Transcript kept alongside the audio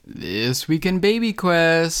This week in Baby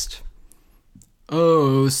Quest.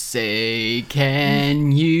 Oh, say,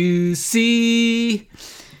 can you see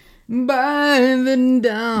by the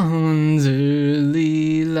dawn's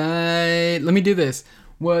early light? Let me do this.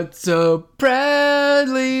 What so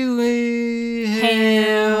proudly we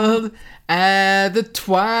hailed at the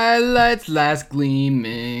twilight's last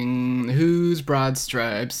gleaming, whose broad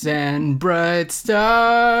stripes and bright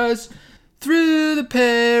stars through the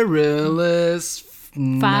perilous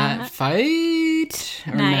night.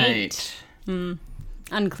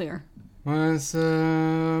 Unclear. Was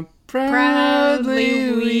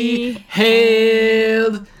proudly we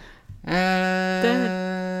hailed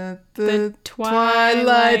at the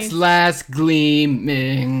twilight's last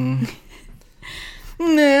gleaming,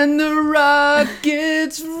 and the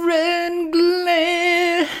rocket's red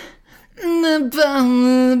glare, the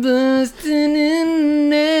bomb bursting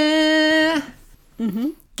in air,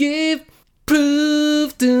 gave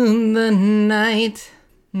proof to the night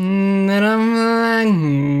that I'm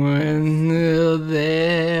lying when you're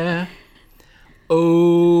there.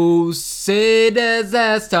 Oh, say does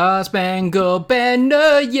that star-spangled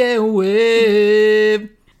banner yet wave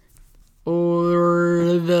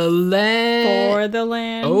o'er the land? For the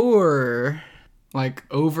land. O'er. Like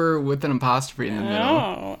over with an apostrophe in the middle.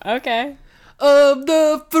 Oh, okay. Of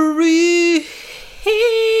the free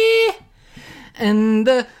and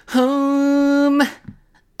the home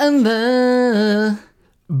and the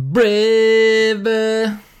brave.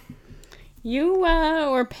 You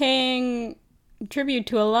were paying tribute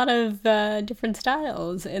to a lot of different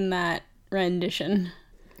styles in that rendition.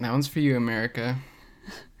 That one's for you, America.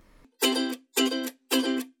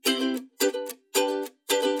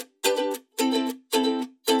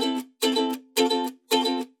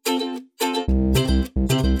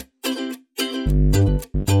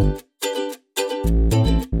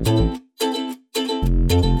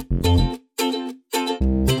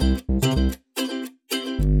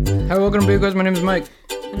 Hi, welcome to Big Quest. My name is Mike.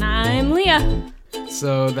 And I'm Leah.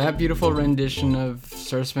 So that beautiful rendition of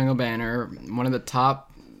Star Spangled Banner, one of the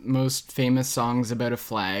top most famous songs about a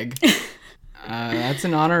flag. That's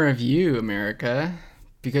in honor of you, America,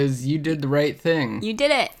 because you did the right thing. You did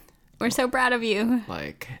it. We're so proud of you.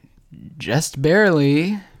 Like, just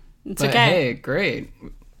barely. It's but okay. Hey, great.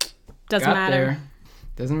 Doesn't Got matter. there.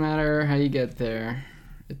 Doesn't matter how you get there.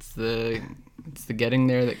 It's the getting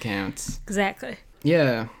there that counts. Exactly.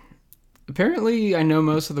 Yeah. Apparently, I know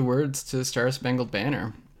most of the words to Star Spangled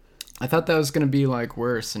Banner. I thought that was going to be, like,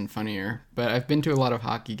 worse and funnier. But I've been to a lot of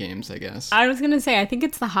hockey games, I guess. I was going to say, I think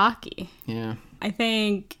it's the hockey. Yeah. I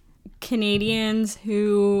think Canadians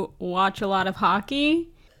who watch a lot of hockey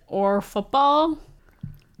or football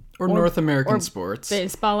Or North American sports.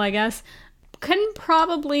 baseball, I guess, can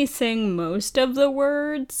probably sing most of the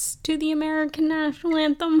words to the American national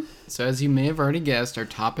anthem. So as you may have already guessed, our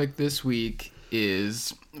topic this week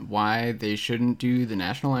is why they shouldn't do the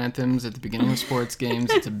national anthems at the beginning of sports games.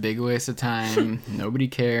 It's a big waste of time. Nobody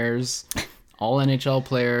cares. All NHL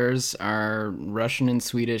players are Russian and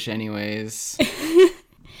Swedish anyways.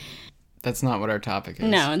 That's not what our topic is.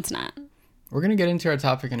 No, it's not. We're going to get into our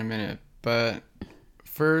topic in a minute, but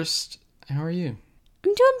first, how are you?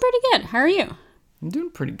 I'm doing pretty good. How are you? I'm doing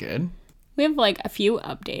pretty good. We have like a few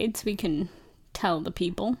updates we can tell the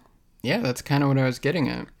people. Yeah, that's kind of what I was getting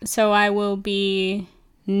at. So I will be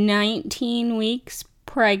 19 weeks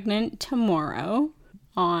pregnant tomorrow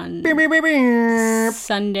on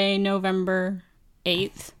Sunday, November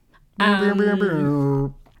 8th. I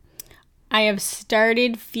have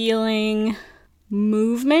started feeling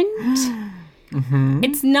movement.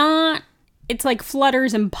 It's like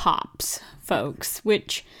flutters and pops, folks,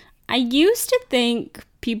 which I used to think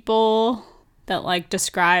people that like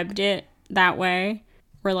described it that way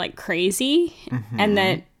were like crazy, and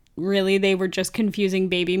that really they were just confusing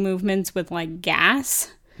baby movements with like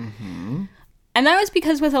gas. And that was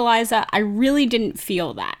because with Eliza, I really didn't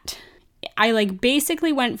feel that. I like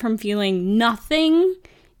basically went from feeling nothing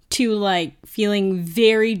to like feeling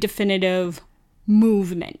very definitive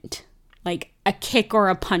movement, like a kick or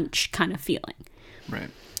a punch kind of feeling.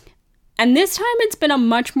 Right. And this time it's been a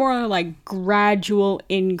much more like gradual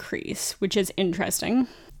increase, which is interesting.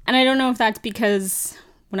 And I don't know if that's because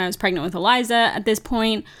when I was pregnant with Eliza, at this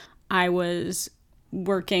point, I was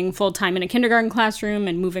working full-time in a kindergarten classroom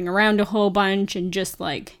and moving around a whole bunch and just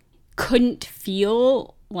like couldn't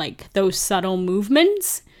feel like those subtle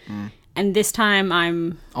movements. And this time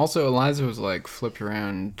I'm... Also, Eliza was like flipped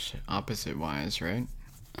around opposite-wise, right?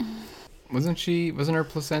 Wasn't her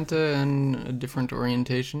placenta in a different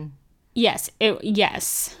orientation? Yes.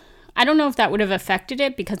 I don't know if that would have affected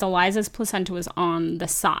it because Eliza's placenta was on the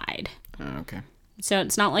side. Oh, okay. So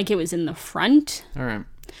it's not like it was in the front. All right.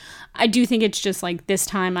 I do think it's just like this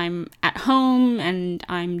time I'm at home and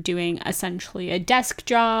I'm doing essentially a desk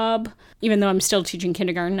job. Even though I'm still teaching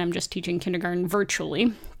kindergarten, I'm just teaching kindergarten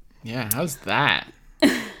virtually. Yeah, how's that?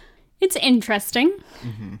 It's interesting.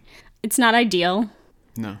 Mm-hmm. It's not ideal.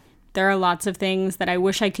 No. There are lots of things that I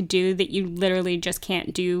wish I could do that you literally just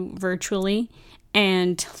can't do virtually.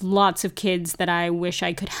 And lots of kids that I wish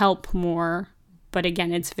I could help more. But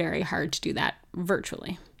again, it's very hard to do that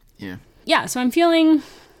virtually. Yeah. Yeah, so I'm feeling,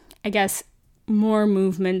 I guess, more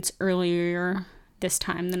movements earlier this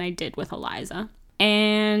time than I did with Eliza.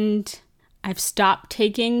 And I've stopped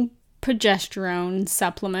taking progesterone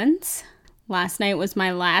supplements. Last night was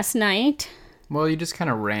my last night. Well, you just kind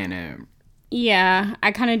of ran out. Yeah,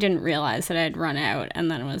 I kind of didn't realize that I'd run out,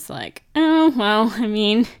 and then was like, oh, well, I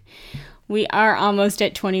mean, we are almost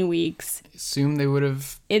at 20 weeks. Assume they would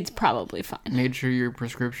have It's probably fine. made sure your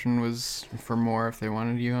prescription was for more if they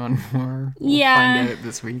wanted you on more. We'll Yeah. find out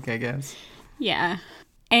this week, I guess. Yeah.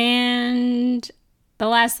 And the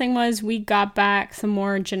last thing was we got back some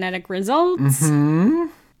more genetic results. Hmm.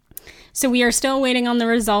 So we are still waiting on the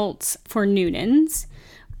results for Noonan's,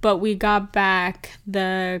 but we got back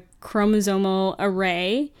the chromosomal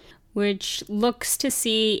array, which looks to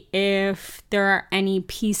see if there are any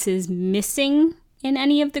pieces missing in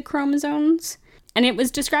any of the chromosomes. And it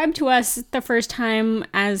was described to us the first time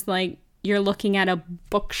as like you're looking at a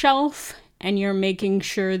bookshelf and you're making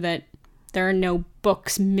sure that there are no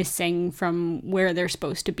books missing from where they're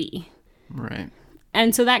supposed to be. Right.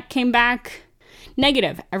 And so that came back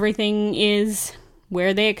negative. Everything is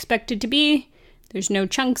where they expect it to be. There's no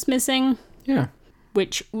chunks missing, Yeah.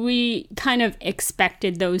 which we kind of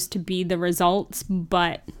expected those to be the results,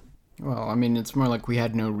 but Well, I mean, it's more like we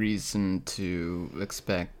had no reason to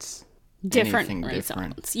expect different anything results.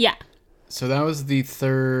 different. Yeah. So that was the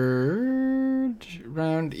third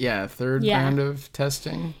round? Yeah, third Yeah. round of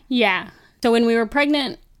testing. Yeah. So when I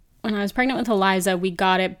was pregnant with Eliza, we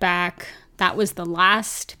got it back. That was the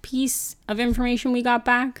last piece of information we got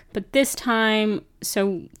back. But this time,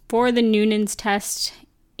 so for the Noonan's test,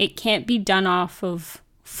 it can't be done off of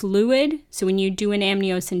fluid. So when you do an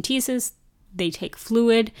amniocentesis, they take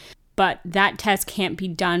fluid, but that test can't be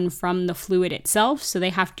done from the fluid itself. So they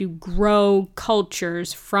have to grow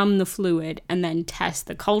cultures from the fluid and then test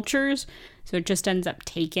the cultures. So it just ends up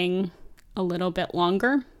taking a little bit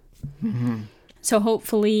longer. Mm-hmm. So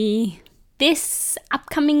hopefully this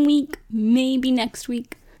upcoming week, maybe next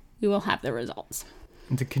week, we will have the results.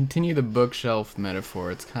 And to continue the bookshelf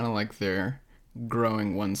metaphor, it's kind of like they're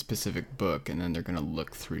growing one specific book and then they're going to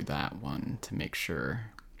look through that one to make sure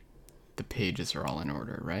the pages are all in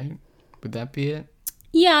order, right? Would that be it?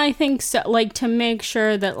 Yeah, I think so. Like to make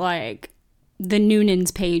sure that like the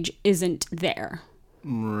Noonan's page isn't there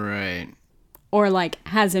Right. or like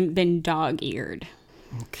hasn't been dog-eared.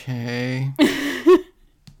 Okay. I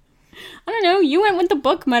don't know. You went with the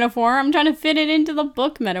book metaphor. I'm trying to fit it into the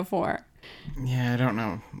book metaphor. Yeah, I don't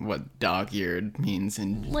know what dog-eared means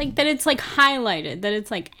in... Like that it's like highlighted, that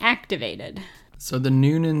it's like activated. So the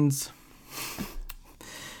Noonan's...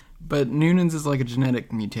 But Noonan's is like a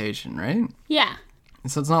genetic mutation, right? Yeah.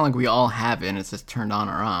 So it's not like we all have it and it's just turned on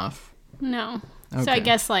or off. No. So I Okay.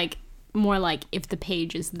 guess like more like if the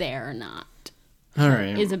page is there or not All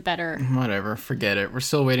right. is a better... Whatever, forget it. We're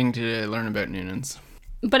still waiting to learn about Noonan's.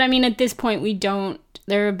 But I mean, at this point,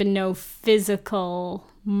 there have been no physical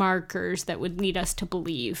markers that would lead us to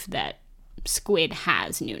believe that squid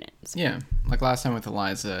has Noonan's. Yeah, like last time with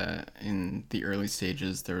Eliza, in the early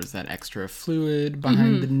stages, there was that extra fluid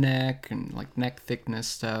behind the neck and like neck thickness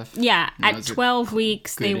stuff. Yeah, And that at was a 12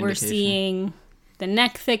 weeks, they good were indication. seeing the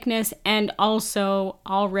neck thickness and also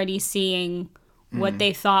already seeing what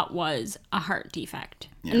they thought was a heart defect.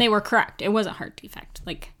 Yeah. And they were correct. It was a heart defect.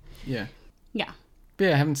 Like, Yeah. yeah. But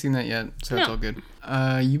yeah, I haven't seen that yet, so it's No. all good.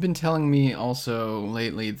 You've been telling me also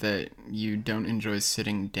lately that you don't enjoy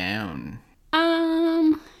sitting down.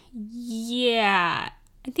 Yeah.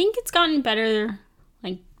 I think it's gotten better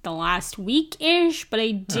like the last week-ish, but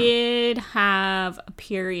I did have a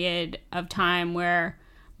period of time where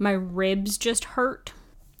my ribs just hurt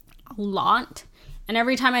a lot. And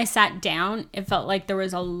every time I sat down, it felt like there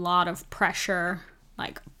was a lot of pressure,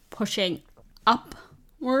 like pushing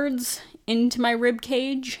upwards into my rib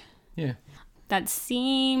cage. Yeah. That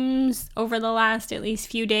seems, over the last at least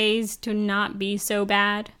few days, to not be so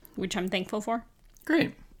bad, which I'm thankful for.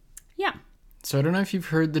 Great. Yeah. So I don't know if you've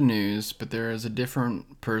heard the news, but there is a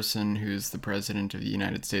different person who's the president of the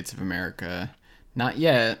United States of America. Not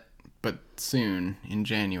yet, but soon, in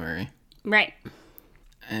January. Right.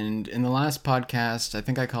 And in the last podcast, I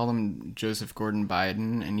think I called him Joseph Gordon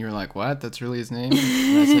Biden, and you were like, what? That's really his name?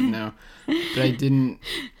 And I said no. But I didn't...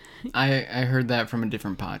 I heard that from a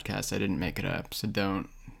different podcast. I didn't make it up, so don't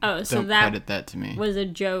credit that to me. Was a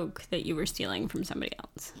joke that you were stealing from somebody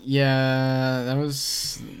else. Yeah, that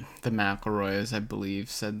was the McElroys, I believe,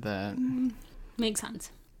 said that. Makes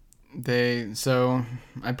sense. So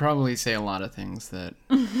I probably say a lot of things that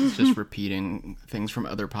it's just repeating things from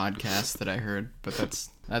other podcasts that I heard, but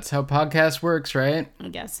that's how podcast works, right? I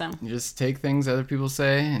guess so. You just take things other people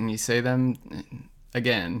say and you say them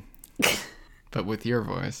again, but with your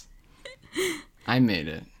voice. I made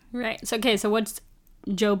it. Right. So what's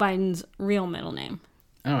Joe Biden's real middle name?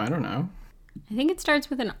 Oh, I don't know. I think it starts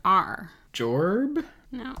with an R. Jorb?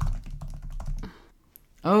 No.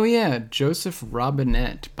 Oh, yeah. Joseph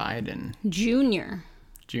Robinette Biden. Junior.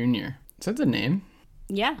 Is that the name?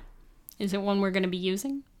 Yeah. Is it one we're going to be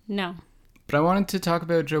using? No. But I wanted to talk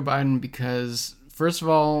about Joe Biden because, first of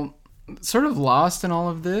all, sort of lost in all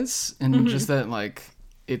of this, and just that, like,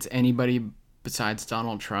 it's anybody besides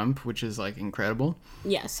Donald Trump, which is, like, incredible.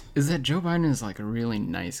 Yes. Is that Joe Biden is, like, a really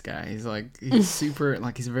nice guy. He's super,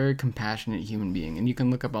 like, he's a very compassionate human being. And you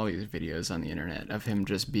can look up all these videos on the internet of him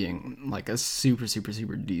just being, like, a super, super,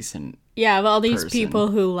 super decent Yeah, of all these person. people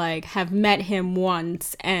who, like, have met him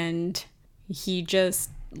once and he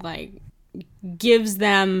just, like, gives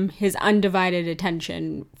them his undivided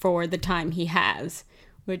attention for the time he has,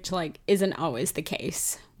 which, like, isn't always the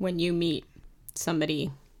case when you meet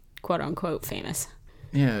somebody quote-unquote famous.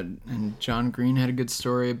 Yeah, and John Green had a good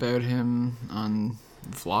story about him on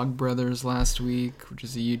Vlogbrothers last week, which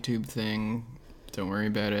is a YouTube thing. Don't worry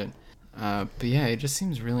about it. But yeah, he just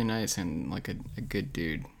seems really nice and like a good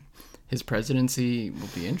dude. His presidency will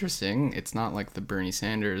be interesting. It's not like the Bernie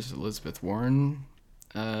Sanders, Elizabeth Warren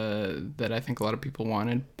that I think a lot of people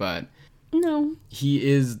wanted, but No.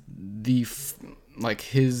 he is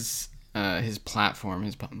his platform,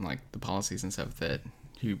 the policies and stuff that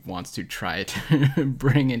he wants to try to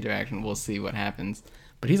bring into action. We'll see what happens.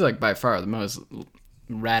 But he's like by far the most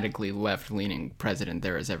radically left-leaning president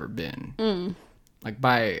there has ever been. Like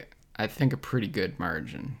by, I think, a pretty good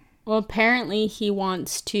margin. Well, apparently he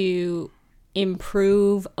wants to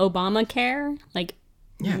improve Obamacare, like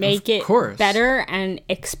make it better and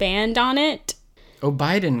expand on it. Oh,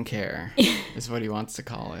 Biden care is what he wants to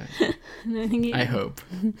call it. I hope.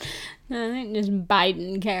 I think just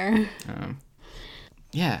Biden care.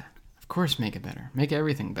 Yeah, of course make it better. Make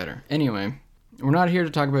everything better. Anyway, we're not here to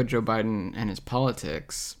talk about Joe Biden and his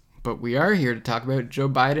politics, but we are here to talk about Joe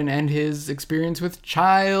Biden and his experience with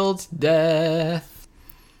child death.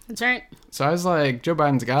 That's right. So I was like, Joe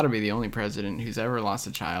Biden's got to be the only president who's ever lost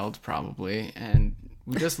a child, probably. And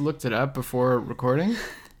we just looked it up before recording.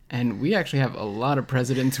 And we actually have a lot of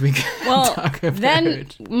presidents we can talk about. Then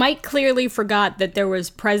Mike clearly forgot that there was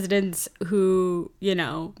presidents who,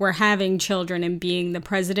 were having children and being the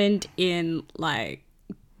president in, like,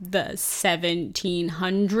 the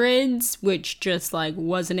 1700s, which just, like,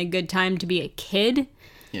 wasn't a good time to be a kid.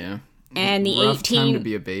 Yeah. And the rough time to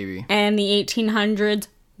be a baby. And the 1800s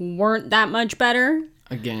weren't that much better.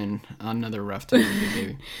 Again, another rough time to be a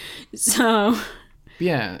baby. So...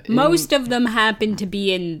 Yeah. Most of them happen to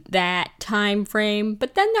be in that time frame,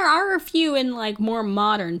 but then there are a few in like more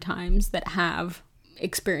modern times that have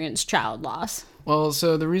experienced child loss. Well,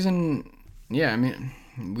 so the reason, in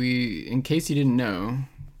case you didn't know,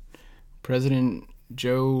 President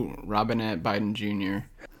Joe Robinette Biden Jr.,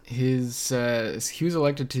 he was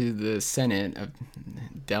elected to the Senate of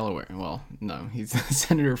Delaware. Well, no, he's a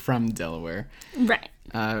senator from Delaware. Right.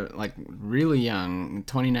 Like really young,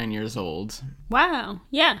 29 years old. Wow.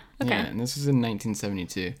 Yeah. Okay. Yeah, and this was in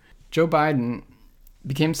 1972. Joe Biden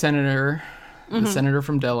became senator, the senator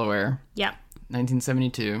from Delaware. Yep.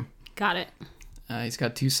 1972. Got it. He's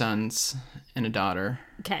got 2 sons and a daughter.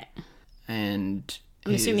 Okay. And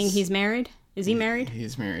I'm assuming he's married. Is he married?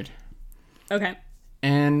 He's married. Okay.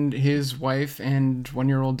 And his wife and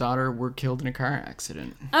 1-year-old daughter were killed in a car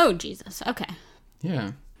accident. Oh, Jesus. Okay.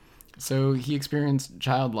 Yeah. So he experienced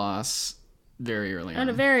child loss very early on. At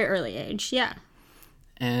a very early age, yeah.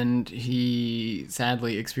 And he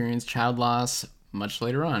sadly experienced child loss much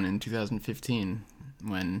later on in 2015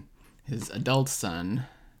 when his adult son,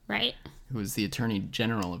 right, who was the Attorney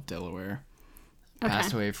General of Delaware,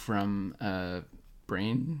 passed away from a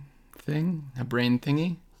brain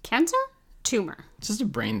thingy. Cancer? Tumor. It's just a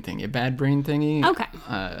brain thingy, a bad brain thingy. Okay.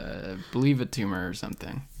 Believe a tumor or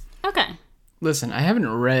something. Okay. Listen, I haven't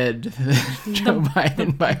read the Joe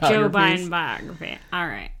Biden biography. Joe Biden biography. All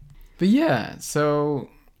right. But yeah, so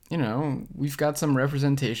you know, we've got some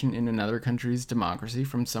representation in another country's democracy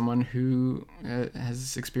from someone who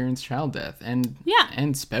has experienced child death and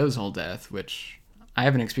spousal death, which I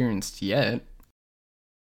haven't experienced yet.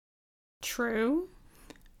 True.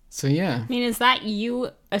 So yeah. I mean, is that you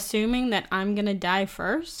assuming that I'm gonna die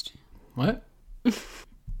first? What?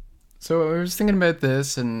 So I was thinking about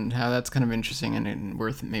this and how that's kind of interesting and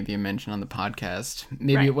worth maybe a mention on the podcast.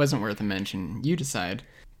 Maybe It wasn't worth a mention. You decide.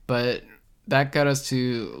 But that got us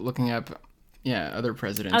to looking up, other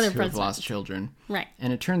presidents who have lost children. Right.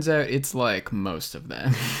 And it turns out it's like most of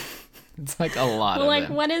them. It's like a lot of them. Like,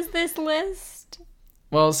 what is this list?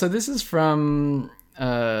 Well, so this is from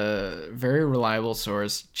a very reliable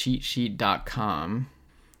source, cheatsheet.com.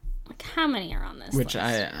 Like, how many are on this Which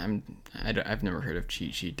list? I've never heard of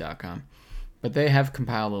cheatsheet.com. But they have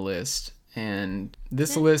compiled a list. And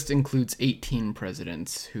this list includes 18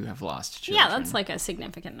 presidents who have lost children. Yeah, that's like a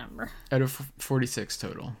significant number. Out of 46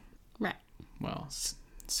 total. Right. Well,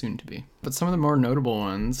 soon to be. But some of the more notable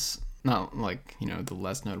ones, not like, the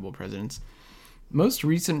less notable presidents. Most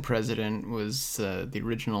recent president was the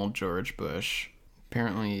original George Bush.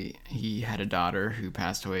 Apparently, he had a daughter who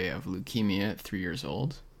passed away of leukemia at 3 years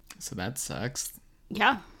old. So that sucks.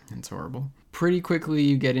 Yeah. It's horrible. Pretty quickly,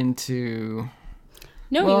 you get into...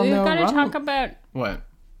 We've got to talk about what?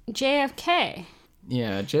 JFK.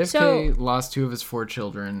 Yeah, JFK lost 2 of his 4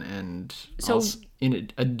 children and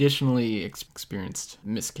additionally experienced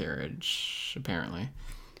miscarriage, apparently.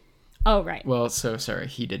 Oh, right. Well, so sorry,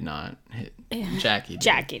 he did not. Jackie did.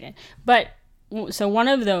 Jackie did. But, so one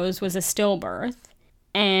of those was a stillbirth,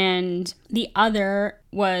 and the other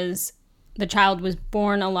was the child was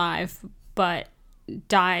born alive, but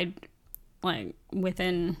died, like,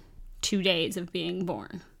 within 2 days of being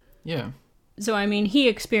born. Yeah. So, I mean, he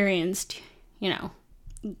experienced, what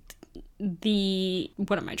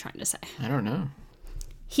am I trying to say? I don't know.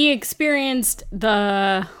 He experienced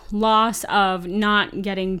the loss of not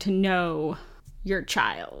getting to know your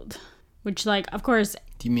child, which, like, of course...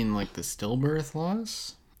 Do you mean, like, the stillbirth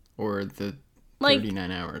loss? Or the 39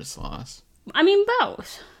 hours loss? I mean,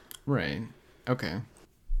 both. Right. Okay.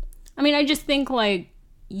 I mean, I just think, like,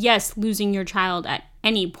 yes, losing your child at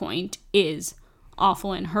any point is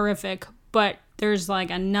awful and horrific, but there's like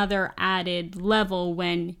another added level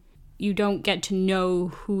when you don't get to know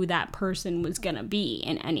who that person was gonna be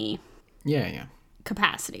in any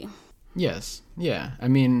capacity. Yes. Yeah. I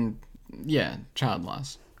mean, child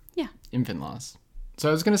loss. Yeah. Infant loss. So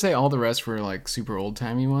I was gonna say all the rest were like super old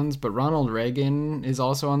timey ones, but Ronald Reagan is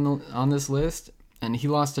also on this list. And he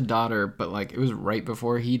lost a daughter, but, like, it was right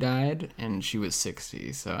before he died, and she was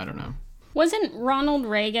 60, so I don't know. Wasn't Ronald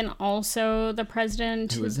Reagan also the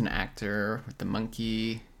president? Who was an actor with the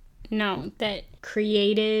monkey. No, that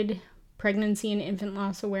created Pregnancy and Infant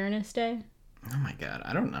Loss Awareness Day? Oh, my God,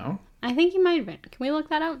 I don't know. I think he might have been. Can we look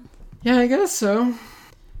that up? Yeah, I guess so.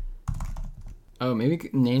 Oh, maybe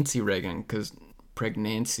Nancy Reagan, because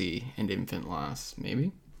pregnancy and infant loss,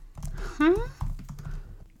 maybe? Huh?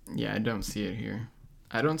 Yeah, I don't see it here.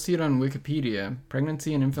 I don't see it on Wikipedia.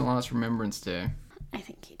 Pregnancy and Infant Loss Remembrance Day. I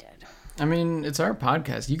think he did. I mean, it's our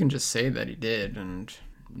podcast. You can just say that he did, and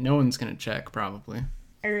no one's going to check, probably.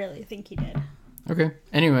 I really think he did. Okay.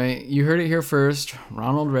 Anyway, you heard it here first.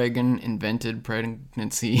 Ronald Reagan invented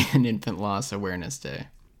Pregnancy and Infant Loss Awareness Day.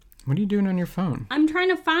 What are you doing on your phone? I'm trying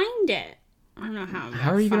to find it. I don't know how I'm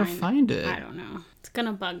How are you going to find it? I don't know. It's going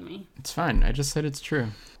to bug me. It's fine. I just said it's true.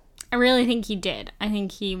 I really think he did. I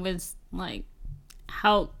think he was, like,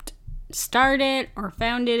 helped start it or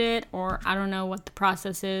founded it, or I don't know what the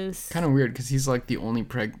process is. Kind of weird because he's, like, the only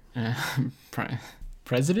president?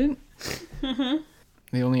 Mm-hmm.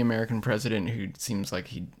 The only American president who seems like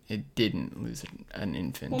it didn't lose an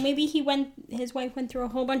infant. Well, maybe his wife went through a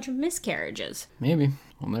whole bunch of miscarriages. Maybe.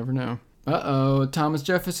 We'll never know. Uh-oh, Thomas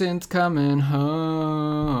Jefferson's coming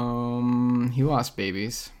home. He lost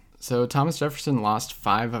babies. So Thomas Jefferson lost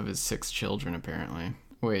 5 of his 6 children, apparently.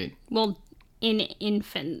 Wait. Well, in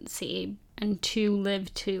infancy, and 2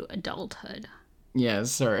 lived to adulthood. Yeah,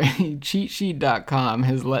 sorry. Cheatsheet.com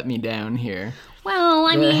has let me down here. Well,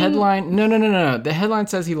 I mean... The headline... No. The headline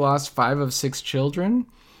says he lost 5 of 6 children.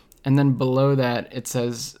 And then below that, it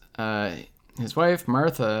says his wife,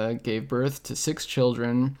 Martha, gave birth to 6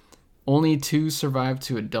 children. Only 2 survived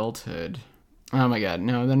to adulthood. Oh my God,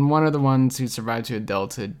 no. Then one of the ones who survived to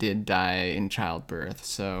adulthood did die in childbirth,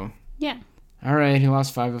 so... Yeah. All right, he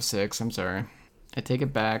lost 5 of 6. I'm sorry. I take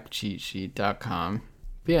it back, cheatsheet.com.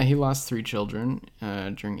 But yeah, he lost 3 children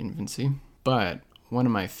during infancy. But one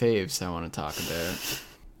of my faves I want to talk about.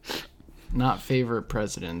 Not favorite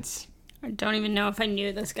presidents. I don't even know if I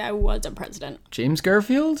knew this guy was a president. James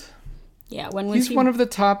Garfield? Yeah, when was He's he? one of the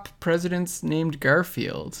top presidents named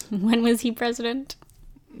Garfield. When was he president?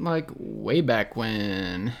 Like, way back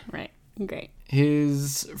when. Right. Great.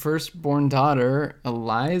 His firstborn daughter,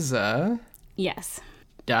 Eliza, Yes.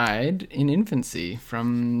 died in infancy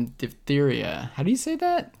from diphtheria. How do you say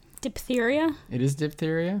that? Diphtheria? It is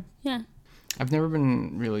diphtheria? Yeah. I've never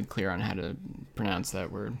been really clear on how to pronounce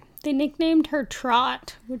that word. They nicknamed her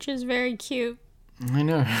Trot, which is very cute. I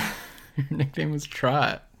know. Her nickname was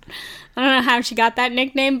Trot. I don't know how she got that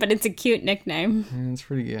nickname, but it's a cute nickname. Yeah, it's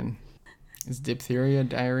pretty good. Is diphtheria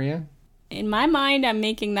diarrhea? In my mind, I'm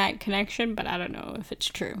making that connection, but I don't know if it's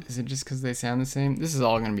true. Is it just because they sound the same? This is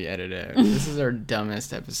all going to be edited out. This is our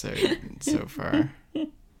dumbest episode so far.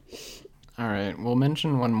 All right, we'll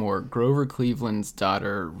mention one more. Grover Cleveland's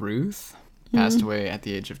daughter, Ruth, passed away at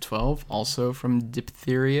the age of 12, also from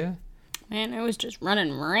diphtheria. Man, it was just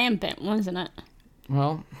running rampant, wasn't it?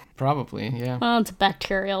 Well, probably, yeah. Well, it's a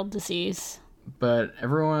bacterial disease. But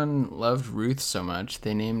everyone loved Ruth so much,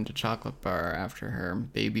 they named a chocolate bar after her,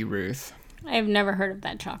 Baby Ruth. I've never heard of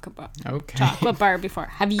that chocolate bar. Okay. Chocolate bar before.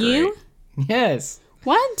 Have you? Yes.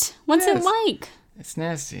 What? What's Yes. it like? It's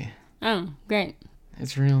nasty. Oh, great.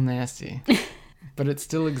 It's real nasty. But it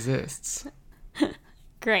still exists.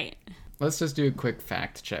 Great. Let's just do a quick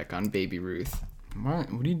fact check on Baby Ruth. What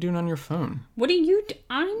are you doing on your phone? What do you do?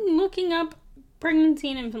 I'm looking up pregnancy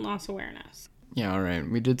and infant loss awareness. Yeah, all right.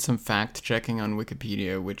 We did some fact checking on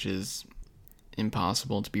Wikipedia, which is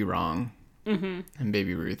impossible to be wrong. Mm-hmm. And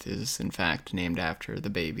Baby Ruth is, in fact, named after the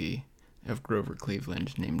baby of Grover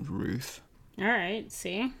Cleveland named Ruth. All right,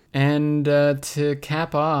 see? And to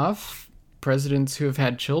cap off, presidents who have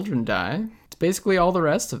had children die. It's basically all the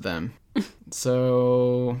rest of them.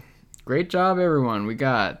 So, great job, everyone. We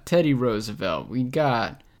got Teddy Roosevelt. We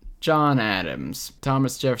got John Adams.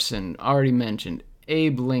 Thomas Jefferson, already mentioned.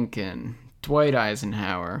 Abe Lincoln. Dwight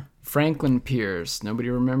Eisenhower. Franklin Pierce. Nobody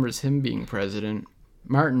remembers him being president.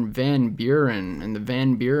 Martin Van Buren and the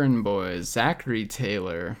Van Buren boys. Zachary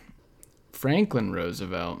Taylor. Franklin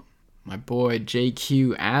Roosevelt. My boy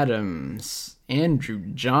J.Q. Adams. Andrew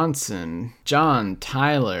Johnson, John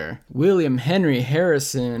Tyler, William Henry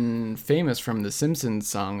Harrison, famous from the Simpsons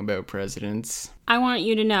song about presidents. I want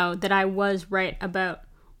you to know that I was right about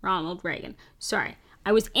Ronald Reagan. Sorry,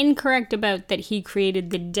 I was incorrect about that he created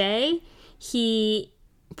the day. He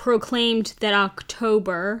proclaimed that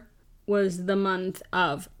October was the month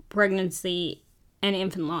of Pregnancy and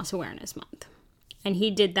Infant Loss Awareness Month. And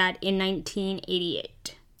he did that in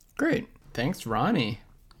 1988. Great. Thanks, Ronnie.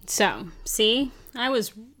 So, see? I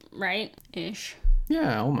was right-ish.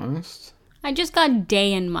 Yeah, almost. I just got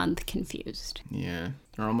day and month confused. Yeah,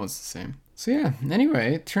 they're almost the same. So yeah,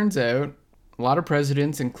 anyway, it turns out a lot of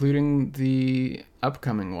presidents, including the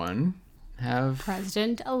upcoming one, have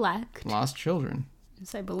President-elect lost children.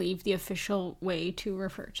 is, I believe, the official way to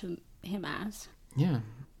refer to him as. Yeah,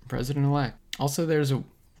 president-elect. Also, there's a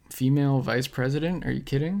female vice president. Are you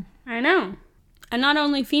kidding? I know. And not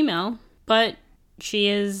only female, but she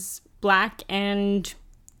is black and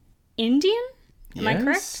Indian? Am I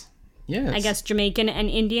correct? Yes. I guess Jamaican and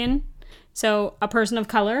Indian. So a person of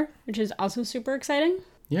color, which is also super exciting.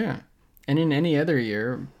 Yeah. And in any other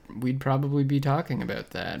year, we'd probably be talking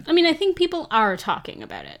about that. I mean, I think people are talking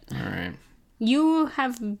about it. All right. You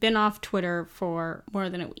have been off Twitter for more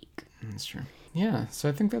than a week. That's true. Yeah, so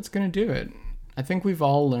I think that's going to do it. I think we've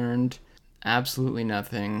all learned absolutely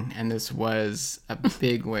nothing, and this was a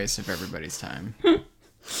big waste of everybody's time.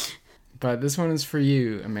 But this one is for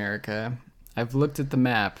you, America. I've looked at the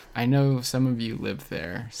map. I know some of you live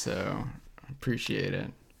there, so appreciate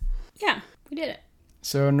it. Yeah, we did it.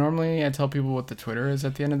 So normally I tell people what the Twitter is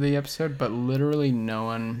at the end of the episode, but literally no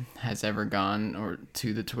one has ever gone or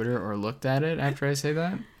to the Twitter or looked at it after I say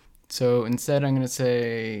that. So instead I'm going to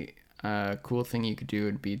say a cool thing you could do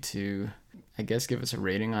would be to, I guess, give us a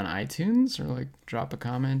rating on iTunes or like drop a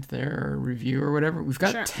comment there or a review or whatever. We've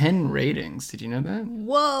got 10 ratings. Did you know that?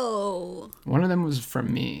 Whoa. One of them was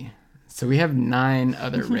from me. So we have 9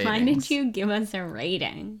 other ratings. Why did you give us a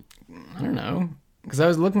rating? I don't know. Because I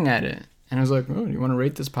was looking at it. And I was like, oh, do you want to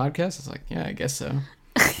rate this podcast? I was like, yeah, I guess so.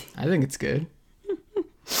 I think it's good.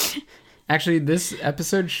 Actually, this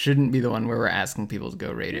episode shouldn't be the one where we're asking people to go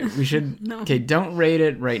rate it. We should... No. Okay, don't rate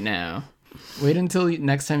it right now. Wait until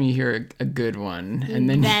next time you hear a good one. And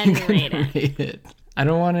then you can rate it. I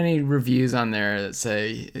don't want any reviews on there that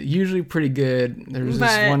say, usually pretty good. There's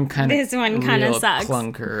this one kind of sucks.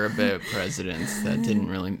 clunker about presidents that didn't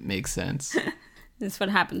really make sense. This is what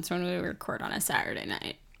happens when we record on a Saturday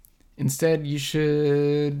night. Instead, you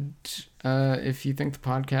should, if you think the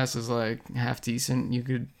podcast is like half decent, you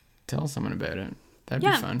could tell someone about it. That'd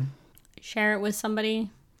be fun. Share it with somebody.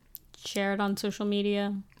 Share it on social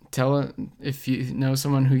media. Tell it if you know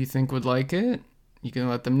someone who you think would like it. You can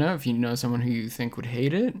let them know. If you know someone who you think would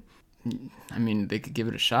hate it, I mean, they could give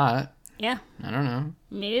it a shot. Yeah. I don't know.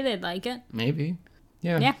 Maybe they'd like it. Maybe.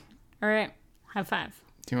 Yeah. Yeah. All right. High five.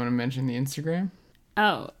 Do you want to mention the Instagram?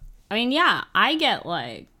 Oh, I mean, yeah, I get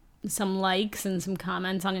like some likes and some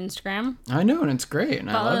comments on Instagram. I know, and it's great, and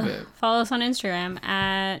I love it. Follow us on Instagram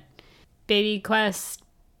at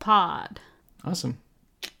BabyQuestPod. Awesome.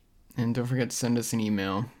 And don't forget to send us an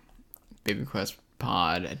email,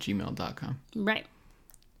 babyquestpod@gmail.com. Right.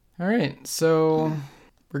 All right, so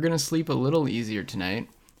we're going to sleep a little easier tonight.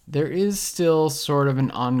 There is still sort of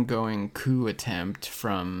an ongoing coup attempt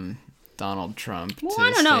from Donald Trump to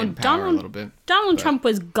I don't stay know. in power a little bit. Donald Trump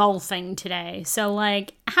was golfing today, so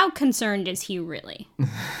like, how concerned is he really?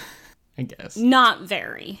 I guess. Not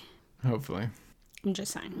very. Hopefully. I'm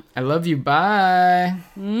just saying. I love you. Bye.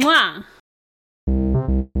 Mwah.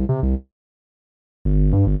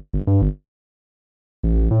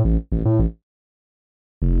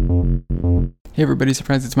 Hey everybody,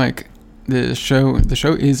 surprise, it's Mike. The show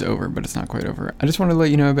is over, but it's not quite over. I just want to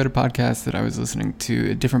let you know about a podcast that I was listening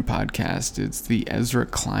to, a different podcast. It's the Ezra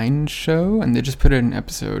Klein Show, and they just put out an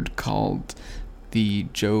episode called The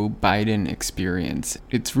Joe Biden Experience.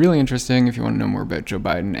 It's really interesting if you want to know more about Joe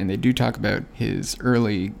Biden, and they do talk about his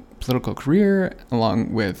early political career,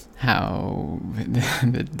 along with how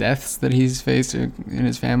the deaths that he's faced in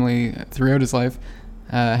his family throughout his life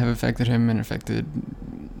have affected him and affected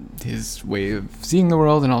his way of seeing the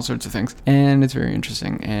world and all sorts of things. And it's very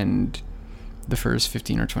interesting. And the first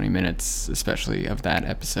 15 or 20 minutes, especially of that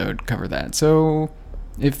episode, cover that. So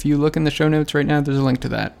if you look in the show notes right now, there's a link to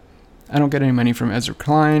that. I don't get any money from Ezra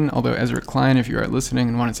Klein, although Ezra Klein, if you are listening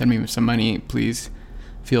and want to send me some money, please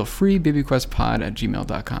feel free,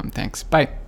 babyquestpod@gmail.com. Thanks. Bye.